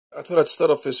I thought I'd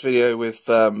start off this video with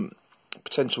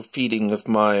potential feeding of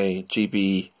my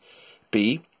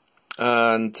GBB,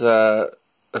 and a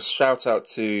shout out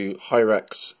to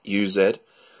Hyrax UZ.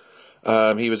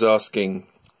 He was asking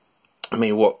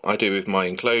me what I do with my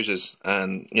enclosures,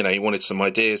 and he wanted some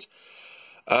ideas.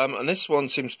 And this one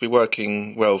seems to be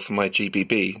working well for my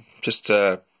GBB. Just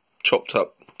chopped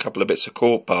up a couple of bits of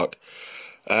cork bark.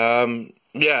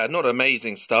 Yeah, not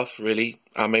amazing stuff really.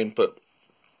 But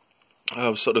I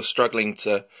was sort of struggling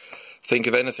to think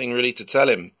of anything really to tell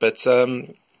him. But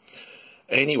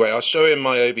anyway, I'll show him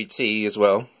my OBT as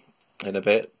well in a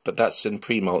bit, but that's in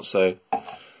pre-molt, so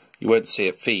you won't see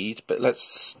it feed. But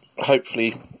let's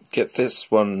hopefully get this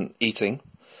one eating.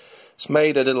 It's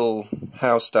made a little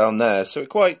house down there, so it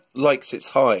quite likes its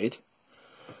hide.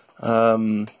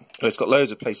 It's got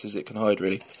loads of places it can hide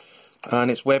really, and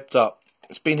it's webbed up.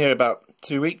 It's been here about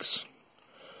 2 weeks.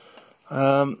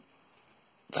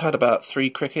 It's had about 3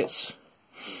 crickets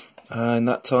in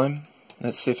that time.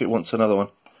 Let's see if it wants another one.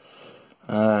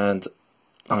 And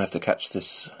I have to catch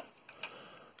this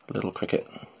little cricket.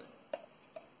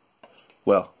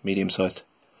 Well, medium-sized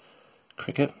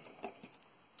cricket.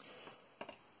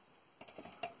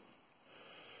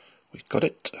 We've got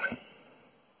it.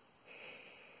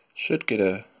 Should get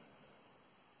a...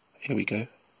 Here we go.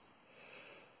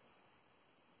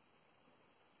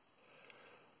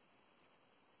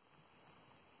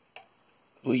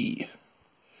 Whee.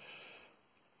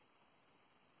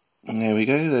 There we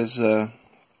go, there's one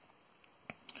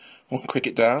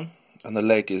cricket down and the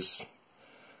leg is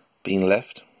being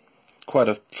left. Quite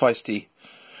a feisty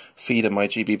feeder, my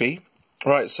GBB.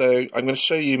 Right, so I'm going to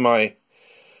show you my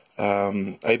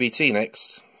OBT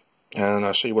next, and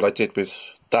I'll show you what I did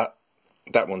with that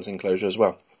one's enclosure as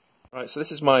well. Right, so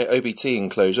this is my OBT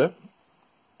enclosure,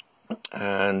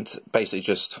 and basically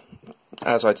just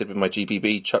as I did with my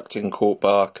GBB, chucked in cork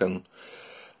bark, and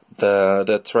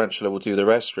the Tarantula will do the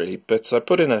rest really. But I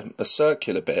put in a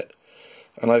circular bit,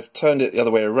 and I've turned it the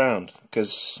other way around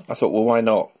because I thought, well, why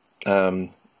not for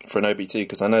an OBT?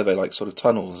 Because I know they like sort of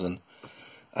tunnels, and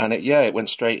it went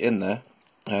straight in there,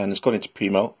 and it's gone into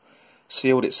pre-molt,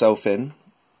 sealed itself in.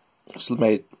 It's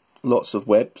made lots of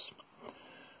webs,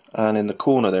 and in the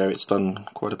corner there, it's done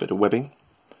quite a bit of webbing.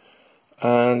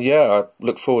 And yeah, I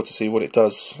look forward to see what it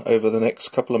does over the next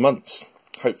couple of months.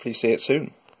 Hopefully see it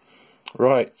soon.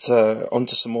 Right, on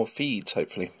to some more feeds,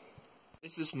 hopefully.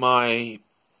 This is my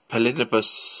P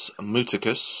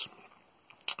Muticus,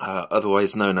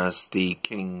 otherwise known as the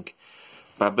king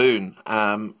baboon.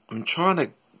 I'm trying to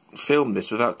film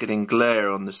this without getting glare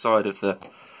on the side of the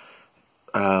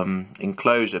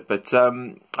enclosure, but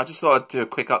I just thought I'd do a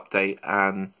quick update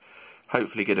and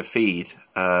hopefully get a feed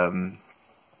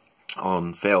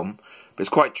on film. But it's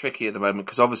quite tricky at the moment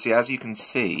because obviously, as you can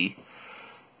see,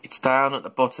 it's down at the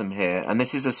bottom here, and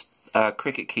this is a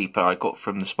cricket keeper I got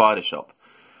from the spider shop,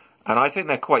 and I think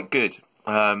they're quite good.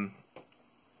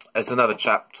 There's another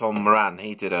chap, Tom Moran,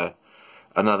 he did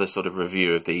another sort of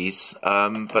review of these,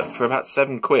 but for about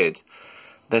 £7,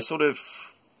 they're sort of,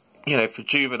 for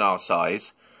juvenile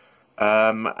size,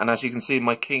 and as you can see,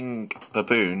 my king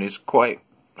baboon is quite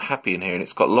happy in here, and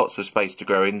it's got lots of space to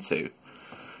grow into.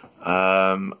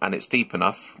 And it's deep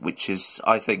enough, which is,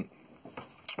 I think,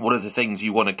 one of the things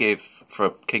you want to give for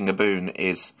a king baboon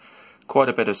is quite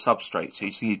a bit of substrate, so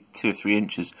you see 2 or 3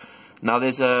 inches. Now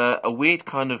there's a weird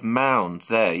kind of mound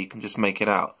there, you can just make it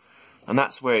out, and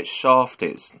that's where its shaft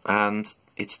is, and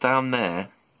it's down there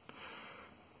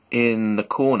in the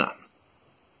corner,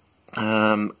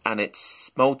 and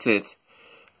it's molted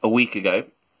a week ago,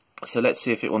 so let's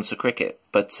see if it wants a cricket.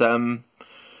 But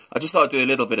I just thought I'd do a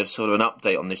little bit of sort of an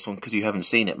update on this one because you haven't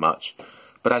seen it much.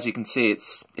 But as you can see,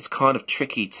 it's kind of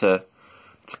tricky to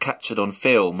catch it on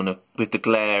film and with the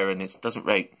glare, and it doesn't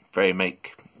very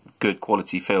make good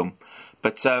quality film.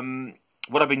 But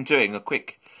what I've been doing, a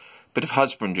quick bit of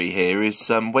husbandry here, is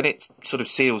when it sort of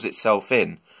seals itself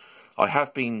in, I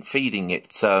have been feeding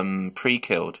it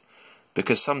pre-killed,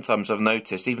 because sometimes I've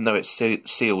noticed, even though it's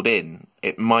sealed in,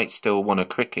 it might still want a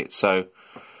cricket. So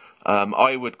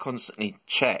I would constantly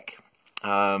check,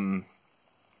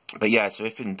 but yeah, so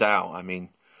if in doubt,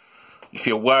 if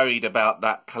you're worried about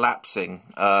that collapsing,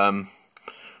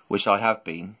 which I have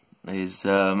been,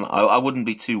 I wouldn't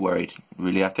be too worried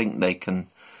really. I think they can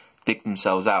dig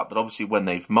themselves out, but obviously when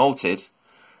they've molted,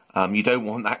 you don't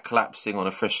want that collapsing on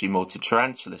a freshly molted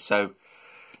tarantula. So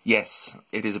yes,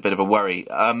 it is a bit of a worry.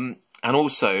 And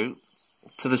also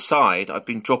to the side, I've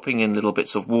been dropping in little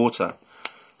bits of water.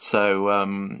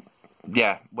 So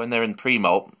yeah, when they're in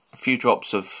pre-molt, a few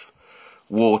drops of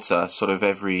water sort of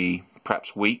every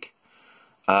perhaps week,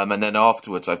 and then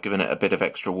afterwards I've given it a bit of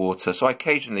extra water. So I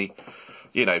occasionally,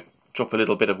 you know, drop a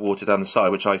little bit of water down the side,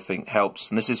 which I think helps.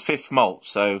 And this is 5th malt,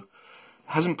 so it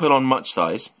hasn't put on much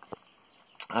size.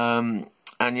 And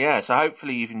yeah, so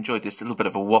hopefully you've enjoyed this little bit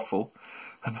of a waffle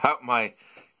about my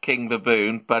king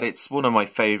baboon, but it's one of my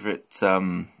favourite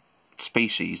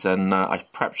species, and I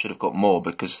perhaps should have got more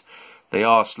because they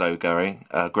are slow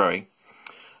growing.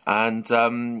 And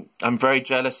I'm very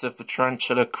jealous of the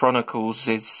Tarantula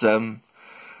Chronicles'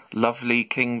 lovely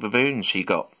king baboon she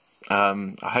got.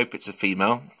 I hope it's a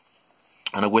female,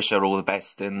 and I wish her all the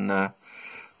best in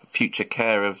future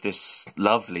care of this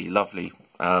lovely, lovely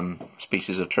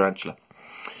species of tarantula.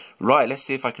 Right, let's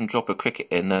see if I can drop a cricket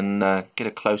in and get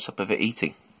a close-up of it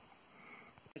eating.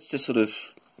 Let's just sort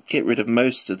of get rid of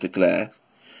most of the glare.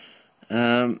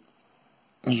 You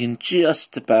can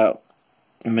just about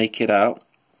make it out.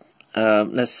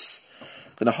 I'm going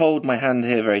to hold my hand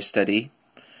here very steady,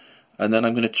 and then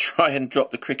I'm going to try and drop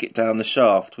the cricket down the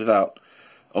shaft without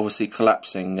obviously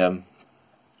collapsing the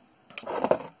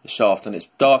shaft. And it's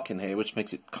dark in here, which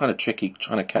makes it kind of tricky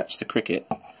trying to catch the cricket,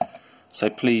 so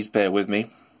please bear with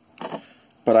me.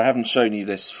 But I haven't shown you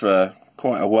this for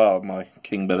quite a while, my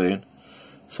king baboon,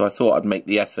 so I thought I'd make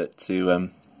the effort to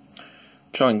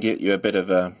try and get you a bit of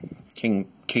a king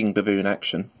baboon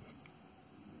action.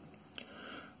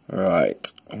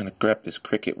 Right, I'm going to grab this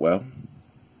cricket well.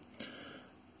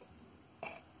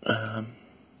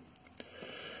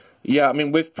 Yeah, I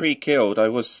mean, with pre-killed, I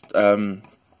was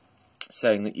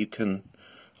saying that you can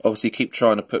obviously keep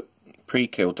trying to put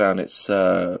pre-kill down its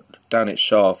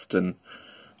shaft, and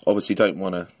obviously don't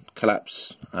want to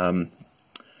collapse.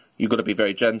 You've got to be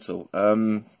very gentle,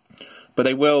 but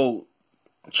they will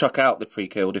chuck out the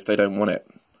pre-killed if they don't want it,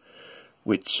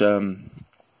 which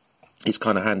is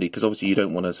kind of handy, because obviously you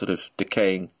don't want a sort of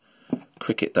decaying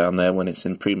cricket down there when it's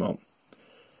in pre-molt.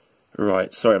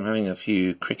 Right, sorry, I'm having a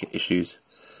few cricket issues.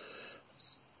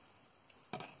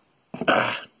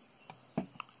 Oh,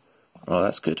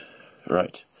 that's good.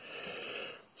 Right,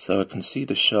 so I can see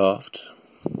the shaft.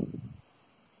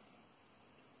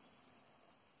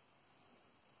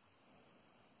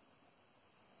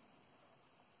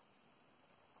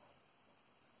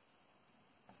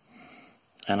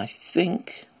 And I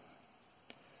think,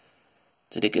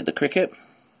 did it get the cricket?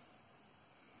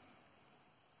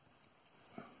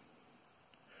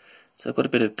 So I've got a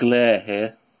bit of glare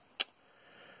here.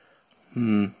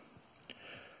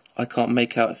 I can't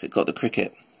make out if it got the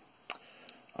cricket.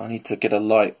 I need to get a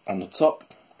light on the top.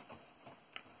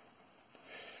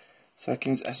 So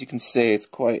as you can see, it's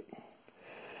quite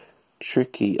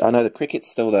tricky. I know the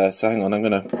cricket's still there, so hang on, I'm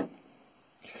going to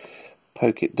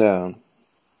poke it down.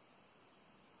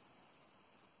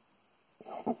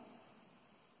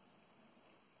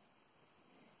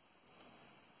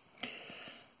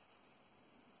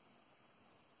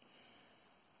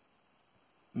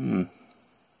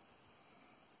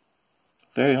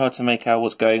 Very hard to make out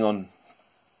what's going on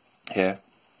here,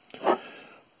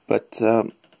 but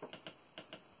don't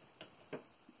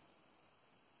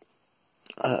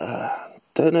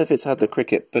know if it's had the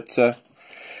cricket, but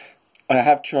I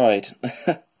have tried.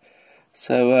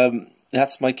 So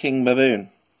that's my king baboon.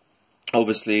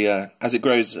 Obviously, as it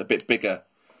grows a bit bigger,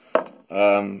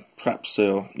 perhaps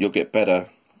you'll get better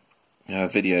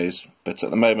videos, but at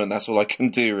the moment that's all I can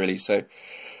do, really. So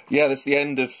yeah, that's the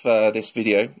end of this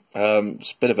video.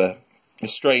 It's a bit of a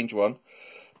strange one,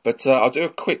 but I'll do a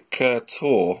quick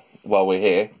tour while we're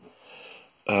here,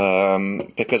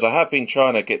 because I have been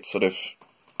trying to get sort of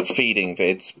feeding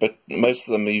vids, but most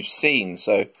of them you've seen,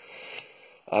 so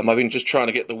I've been just trying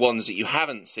to get the ones that you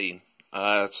haven't seen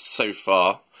so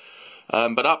far.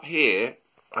 But up here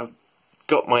I've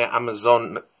got my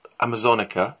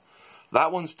Amazonica.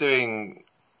 That one's doing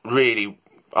really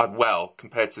well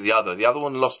compared to the other. The other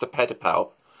one lost a pedipalp,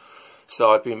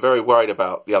 so I've been very worried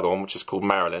about the other one, which is called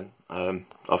Marilyn,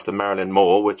 after Marilyn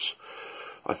Moore, which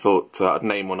I thought I'd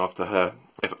name one after her,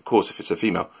 of course if it's a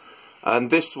female. And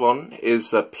this one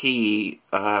is a P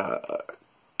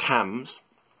Cams,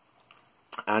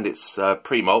 and it's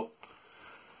pre-molt.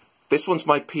 This one's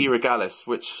my P Regalis,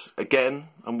 which again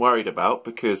I'm worried about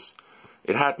because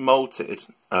it had molted,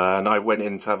 and I went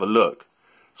in to have a look.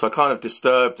 So I kind of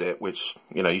disturbed it, which,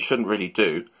 you know, you shouldn't really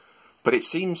do. But it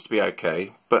seems to be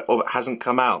okay, but it hasn't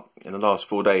come out in the last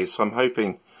 4 days. So I'm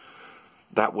hoping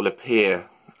that will appear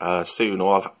soon,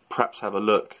 or I'll perhaps have a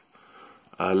look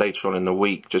later on in the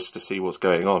week just to see what's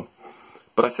going on.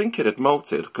 But I think it had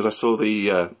molted because I saw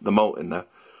the molt in there.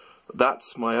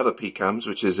 That's my other P-Cams,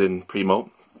 which is in pre-molt.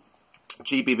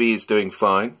 GBB is doing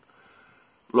fine.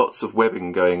 Lots of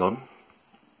webbing going on.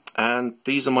 And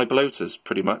these are my bloaters,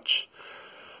 pretty much.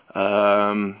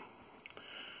 You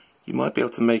might be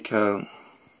able to make a...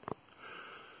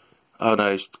 Oh no,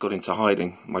 it's got into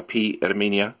hiding. My P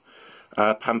Muticus,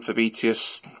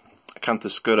 P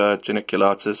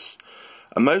Geniculatus.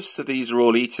 And most of these are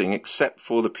all eating except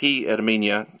for the P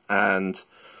Muticus and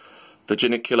the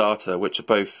Geniculata, which are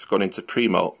both gone into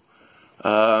pre-molt.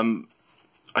 I'm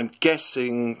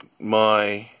guessing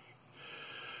they're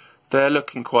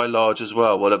looking quite large as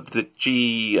well. Well, the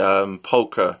G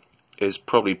Polka is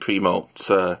probably pre-molt,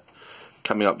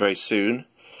 coming up very soon.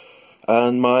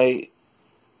 And my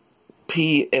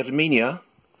P Muticus,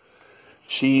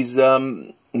 she's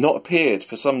not appeared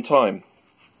for some time,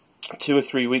 2 or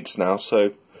 3 weeks now,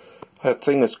 so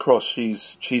fingers crossed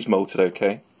she's molted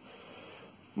okay.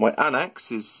 My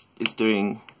Anax is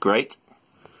doing great.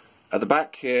 At the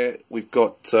back here we've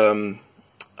got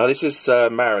this is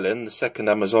Marilyn, the second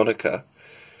Amazonica,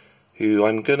 who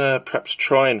I'm gonna perhaps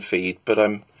try and feed, but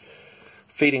I'm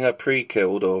feeding her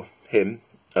pre-killed, or him,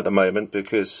 at the moment,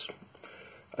 because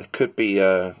it could be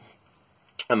a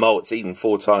molt's eaten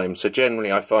 4 times. So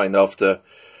generally I find after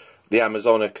the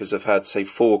Amazonicas have had, say,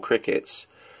 4 crickets,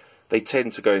 they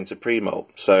tend to go into pre-molt.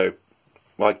 So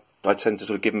I tend to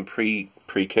sort of give them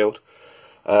pre-killed.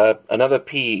 Another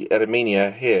P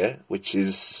Muticus here, which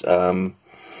is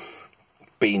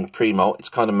been pre-molt. It's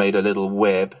kind of made a little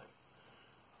web,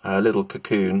 a little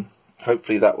cocoon.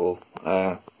 Hopefully that will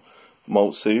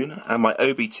molt soon. And my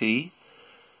OBT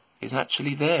is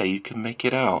actually there. You can make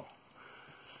it out.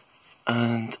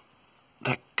 And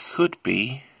that could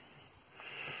be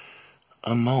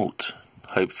a molt,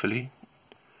 hopefully.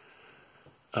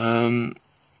 Or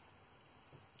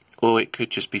it could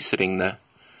just be sitting there.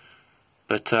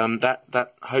 But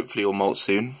that hopefully will molt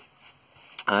soon.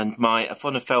 And my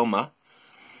Aphonophelma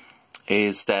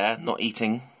is there, not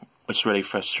eating, which is really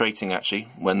frustrating actually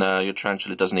when your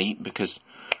tarantula doesn't eat, because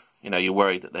you're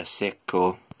worried that they're sick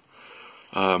or.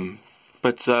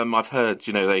 But I've heard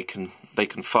they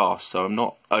can fast, so I'm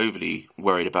not overly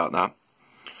worried about that.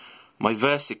 My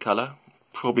versicolor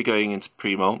probably going into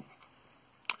pre-molt,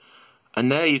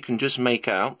 and there you can just make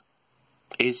out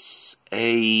is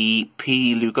a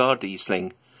P Lugardi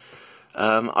sling.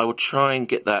 I will try and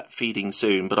get that feeding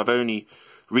soon, but I've only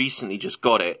recently just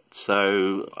got it,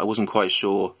 so I wasn't quite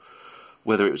sure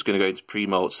whether it was going to go into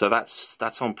pre-molt. So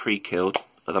that's on pre-killed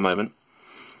at the moment.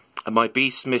 And my B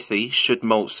Smithy should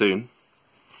molt soon.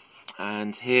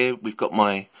 And here we've got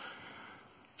my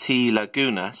T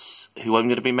Lagunas, who I'm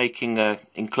going to be making an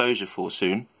enclosure for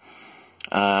soon.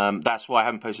 That's why I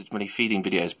haven't posted many feeding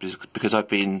videos, because I've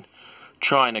been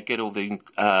trying to get all the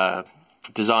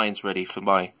designs ready for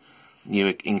my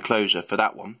new enclosure for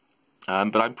that one.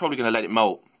 But I'm probably going to let it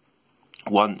molt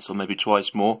once or maybe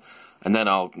twice more, and then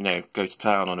I'll go to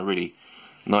town on a really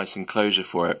nice enclosure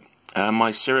for it.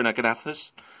 My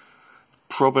Cyrenognathus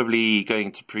probably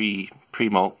going to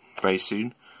pre-molt very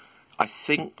soon. I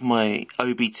think my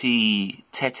OBT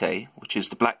Tete, which is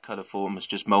the black colour form, has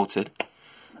just molted,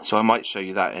 so I might show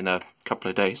you that in a couple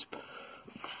of days.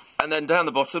 And then down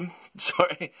the bottom,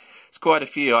 sorry, it's quite a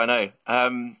few, I know.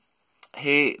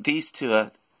 Here, these two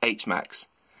are H-Max,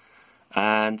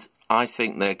 and I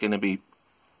think they're going to be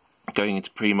going into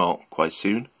pre-molt quite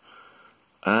soon.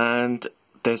 And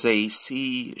there's a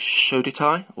C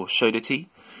Shoditi or Shoditi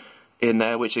in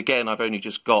there, which again I've only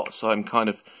just got, so I'm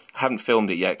haven't filmed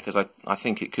it yet, because I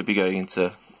think it could be going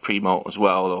into pre-molt as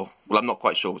well, or well, I'm not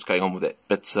quite sure what's going on with it,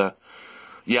 but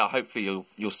yeah, hopefully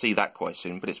you'll see that quite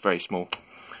soon, but it's very small.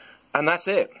 And that's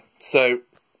it. So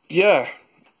yeah,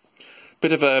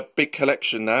 bit of a big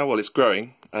collection now. Well, it's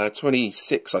growing.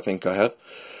 26 I think I have.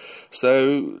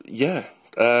 So yeah,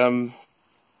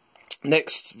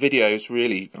 next videos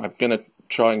really I'm gonna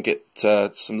try and get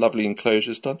some lovely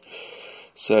enclosures done,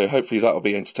 so hopefully that'll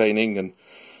be entertaining, and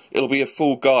it'll be a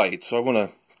full guide. So I want to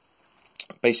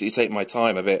basically take my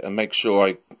time a bit and make sure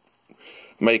I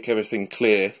make everything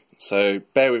clear, so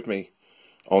bear with me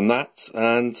on that.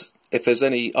 And if there's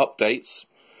any updates,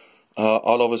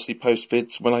 I'll obviously post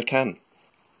vids when I can.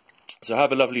 So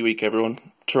have a lovely week everyone.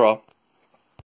 Ta-ra.